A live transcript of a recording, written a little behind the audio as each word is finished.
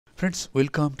Friends,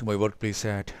 welcome to my workplace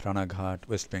at Ranaghat,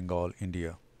 West Bengal,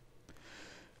 India.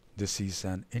 This is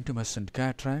an intumescent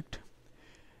cataract,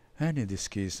 and in this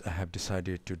case I have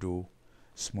decided to do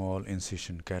small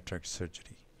incision cataract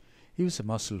surgery. Use a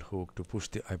muscle hook to push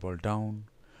the eyeball down,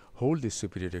 hold the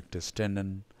superior rectus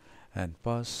tendon and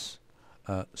pass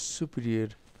a superior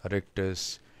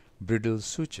rectus bridle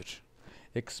suture.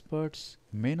 Experts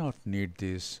may not need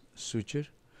this suture,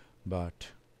 but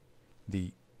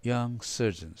the young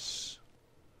surgeons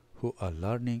who are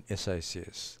learning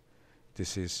SICS,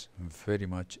 this is very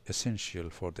much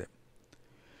essential for them.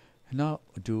 Now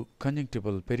do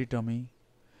conjunctival peritomy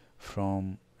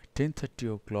from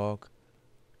 10:30 o'clock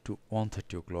to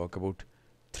 1:30 o'clock, about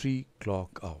 3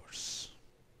 clock hours.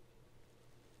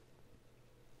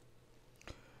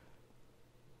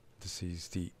 This is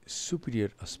the superior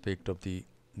aspect of the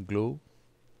globe.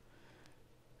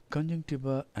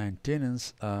 Conjunctiva and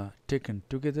tenons are taken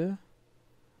together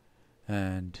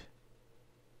and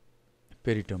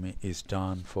peritomy is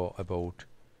done for about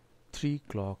 3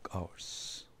 clock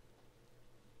hours.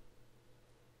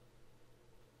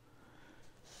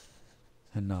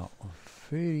 And now a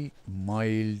very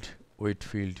mild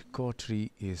Whitfield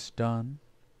cautery is done.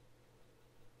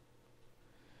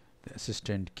 The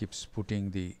assistant keeps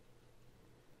putting the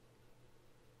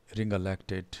ringer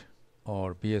lactate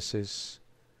or BSS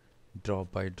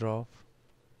drop by drop,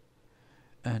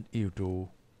 and you do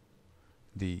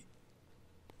the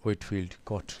Whitfield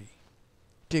cautery.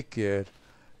 Take care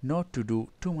not to do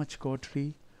too much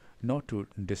cautery, not to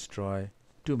destroy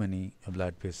too many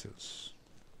blood vessels.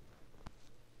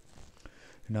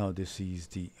 Now this is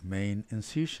the main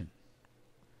incision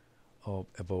of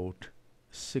about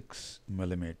 6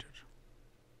 millimeter.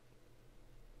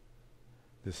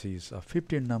 This is a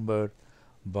 15 number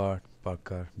Bart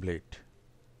Parker blade.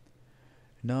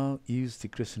 Now use the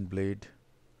crescent blade,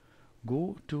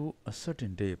 go to a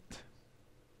certain depth,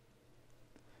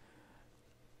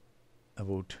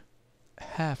 about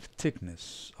half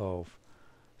thickness of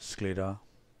sclera,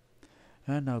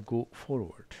 and now go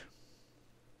forward.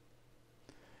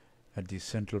 At the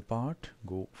central part,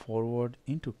 go forward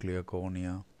into clear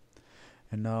cornea,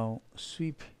 and now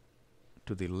sweep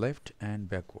to the left and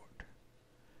backward.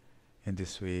 In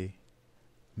this way,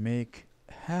 make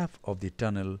half of the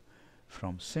tunnel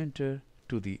from center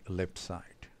to the left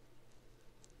side.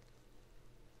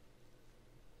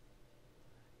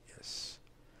 Yes,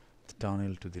 the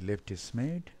tunnel to the left is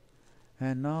made,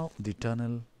 and now the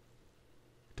tunnel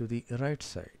to the right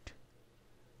side.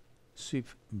 Sweep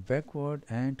backward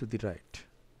and to the right,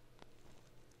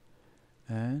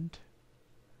 and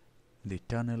the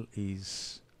tunnel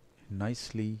is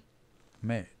nicely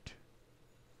made,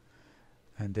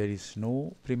 and there is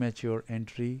no premature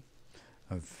entry.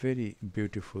 A very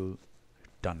beautiful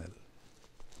tunnel.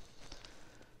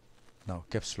 Now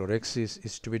capsulorhexis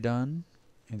is to be done.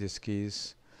 In this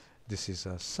case, this is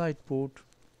a side port.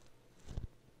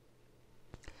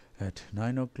 At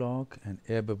 9 o'clock an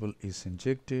air bubble is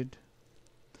injected,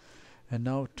 and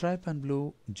now trypan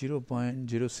blue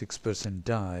 0.06%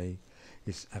 dye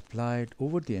is applied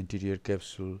over the anterior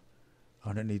capsule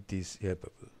underneath this air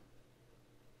bubble.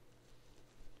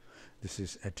 This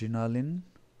is adrenaline,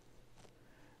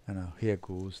 and now here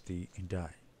goes the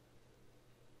dye.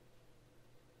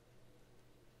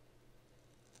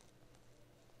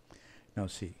 Now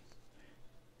see,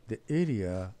 the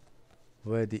area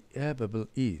where the air bubble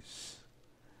is,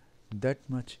 that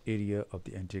much area of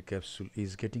the anterior capsule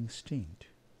is getting stained,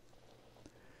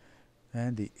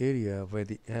 and the area where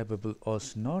the air bubble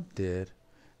was not there,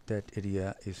 that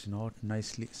area is not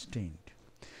nicely stained.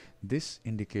 This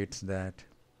indicates that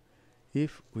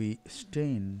if we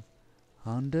stain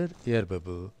under air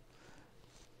bubble,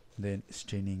 then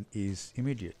staining is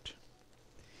immediate.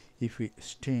 If we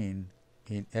stain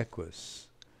in aqueous,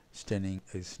 staining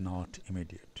is not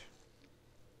immediate.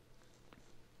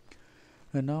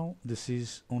 And now this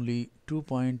is only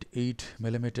 2.8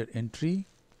 millimeter entry.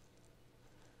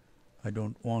 I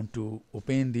don't want to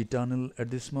open the tunnel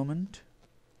at this moment.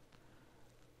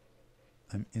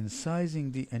 I'm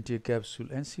incising the anterior capsule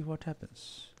and see what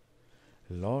happens.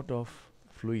 A lot of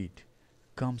fluid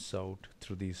comes out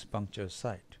through this puncture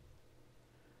site.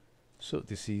 So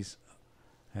this is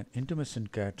an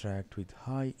intumescent cataract with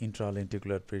high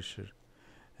intralenticular pressure,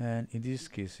 and in these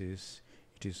cases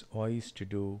it is wise to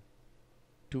do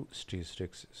 2 stage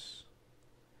rhexis.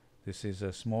 This is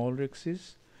a small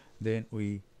rhexis, then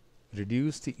we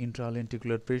reduce the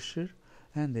intralenticular pressure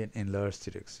and then enlarge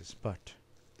the rhexis, but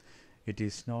it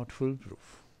is not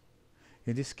foolproof.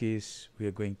 In this case we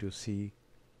are going to see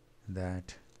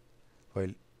that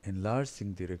while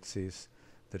enlarging the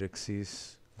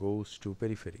rhexis goes to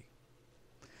periphery.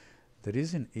 The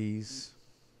reason is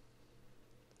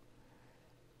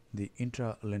the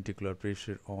intralenticular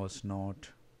pressure was not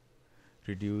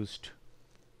reduced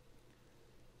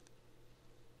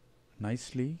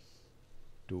nicely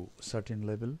to certain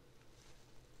level.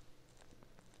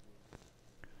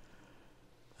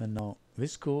 And now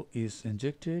visco is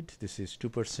injected. This is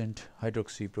 2%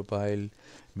 hydroxypropyl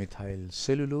methyl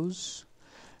cellulose,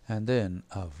 and then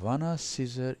a Vanna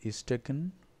scissor is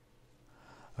taken.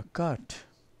 A cut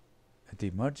at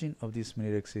the margin of this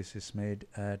mini rhexis is made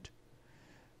at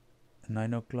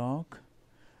 9 o'clock,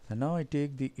 and now I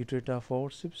take the Iterata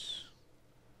forceps,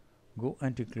 go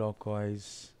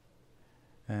anti-clockwise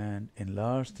and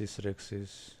enlarge this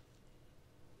rhexis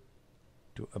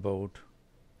to about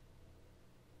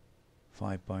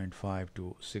 5.5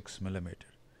 to 6 millimeter,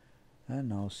 and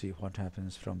now see what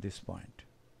happens from this point.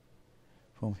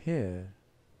 From here,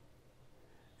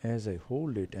 as I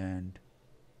hold it and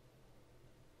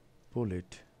pull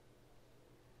it,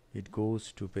 it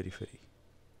goes to periphery.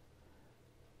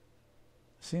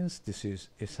 Since this is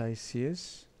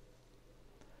SICS,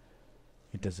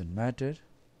 it doesn't matter,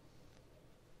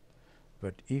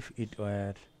 but if it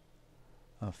were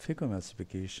a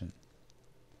phacoemulsification,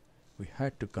 we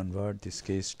had to convert this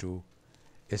case to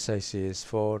SICS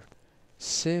for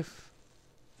safe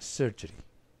surgery.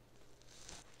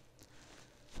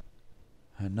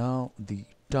 And now the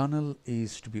tunnel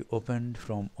is to be opened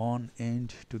from one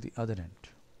end to the other end.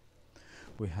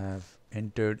 We have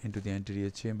entered into the anterior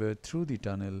chamber through the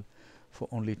tunnel for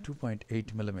only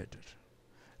 2.8 millimeter.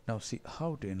 Now see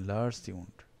how to enlarge the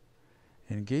wound.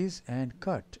 Engage and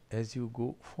cut as you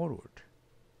go forward.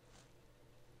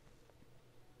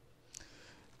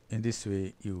 In this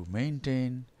way you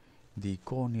maintain the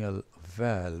corneal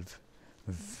valve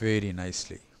very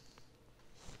nicely.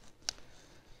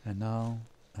 And now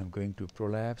I'm going to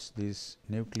prolapse this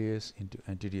nucleus into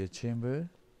anterior chamber.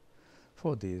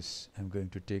 For this I'm going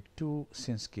to take two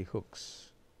Sinskey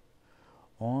hooks.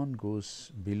 One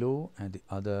goes below and the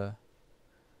other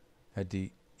at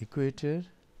the equator,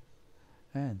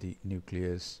 and the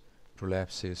nucleus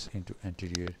prolapses into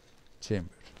anterior chamber.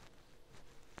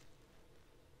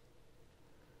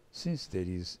 Since there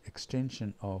is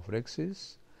extension of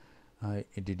rhexis, I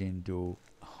didn't do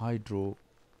hydro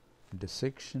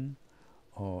dissection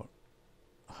or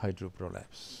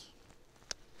hydroprolapse.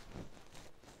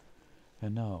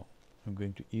 And now I'm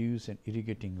going to use an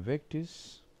irrigating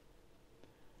vectis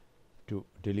to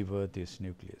deliver this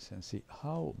nucleus, and see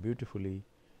how beautifully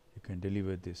you can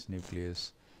deliver this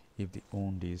nucleus if the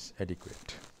wound is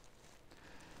adequate.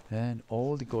 And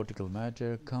all the cortical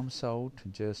matter comes out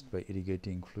just by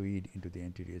irrigating fluid into the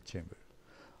anterior chamber.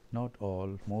 Not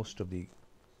all, most of the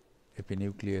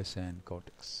epinucleus and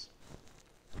cortex.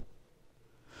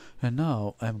 And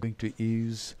now I am going to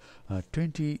use a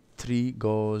 23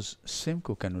 gauge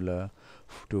Simcoe cannula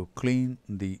to clean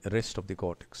the rest of the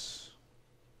cortex.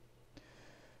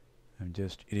 I am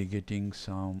just irrigating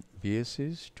some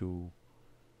BSs to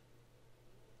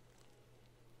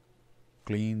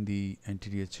clean the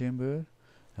anterior chamber,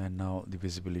 and now the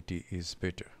visibility is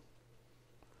better.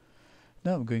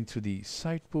 Now I'm going through the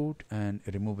side port and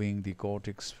removing the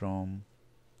cortex from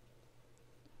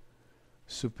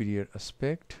superior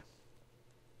aspect,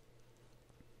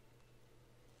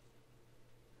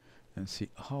 and see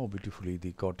how beautifully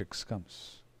the cortex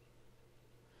comes.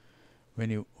 When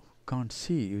you can't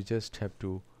see, you just have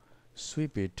to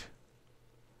sweep it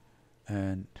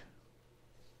and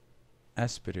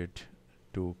aspirate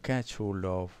to catch hold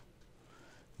of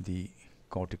the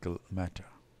cortical matter.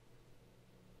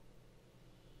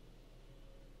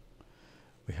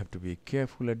 We have to be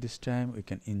careful at this time. We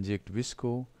can inject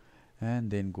visco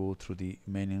and then go through the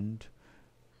main wound.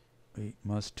 We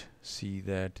must see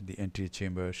that the anterior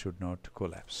chamber should not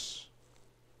collapse.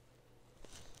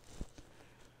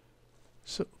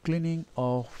 So cleaning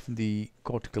of the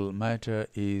cortical matter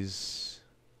is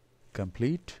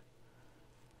complete,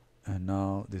 and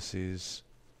now this is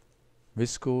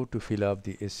visco to fill up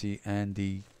the SE and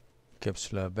the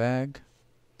capsular bag.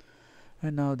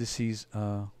 And now this is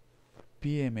a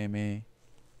PMMA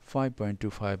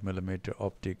 5.25 millimeter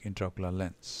optic intraocular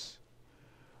lens.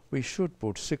 We should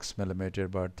put 6 millimeter,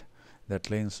 but that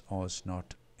lens was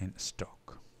not in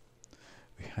stock.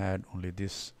 We had only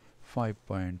this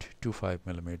 5.25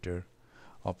 millimeter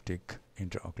optic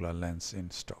intraocular lens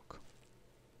in stock.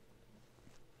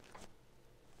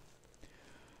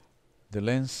 The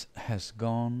lens has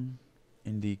gone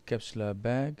in the capsular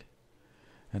bag,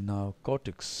 and now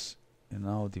cortex, and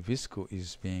now the visco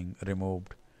is being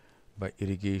removed by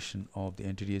irrigation of the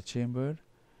anterior chamber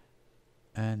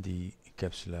and the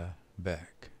capsular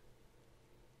back.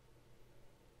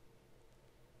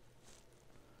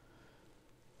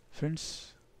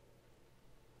 Friends,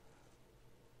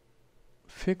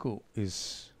 Phaco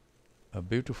is a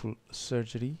beautiful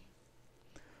surgery,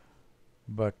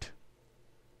 but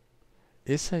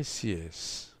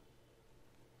SICS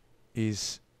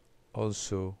is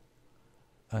also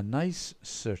a nice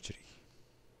surgery.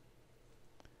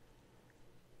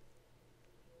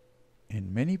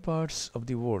 In many parts of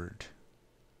the world,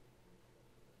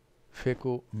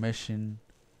 Phaco machine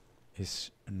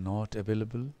is not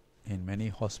available in many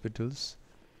hospitals,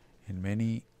 in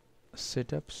many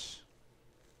setups.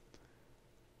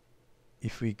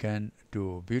 If we can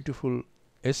do beautiful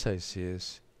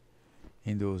SICS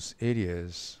in those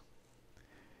areas,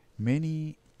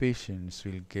 many patients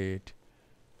will get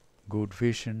good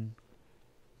vision,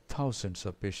 thousands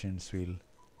of patients will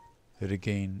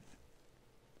regain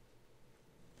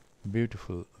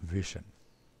beautiful vision.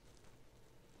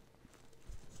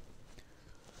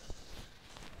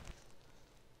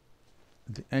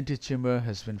 The antechamber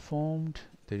has been formed.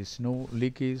 There is no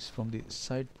leakage from the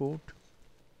side port.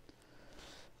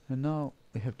 And now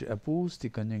we have to oppose the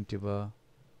conjunctiva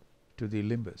to the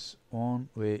limbus. One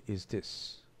way is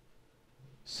this: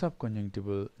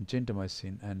 subconjunctival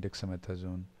gentamicin and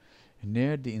dexamethasone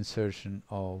near the insertion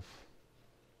of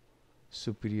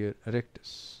superior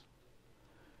rectus.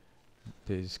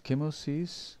 There is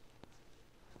chemosis.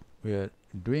 We are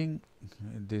doing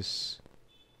this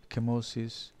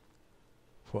chemosis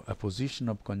for apposition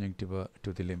of conjunctiva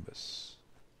to the limbus,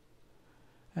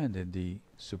 and then the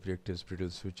superior rectus brittle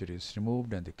suture is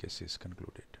removed and the case is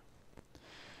concluded.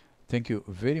 Thank you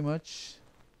very much.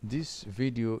 This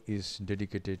video is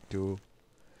dedicated to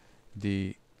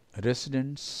the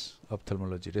residents,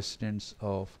 ophthalmology residents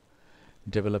of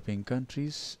developing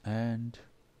countries and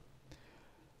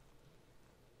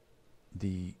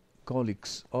the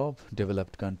colleagues of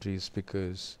developed countries,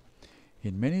 because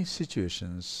in many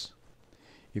situations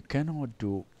you cannot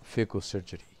do phaco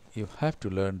surgery. You have to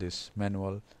learn this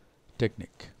manual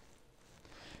technique.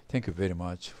 Thank you very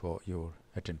much for your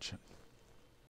attention.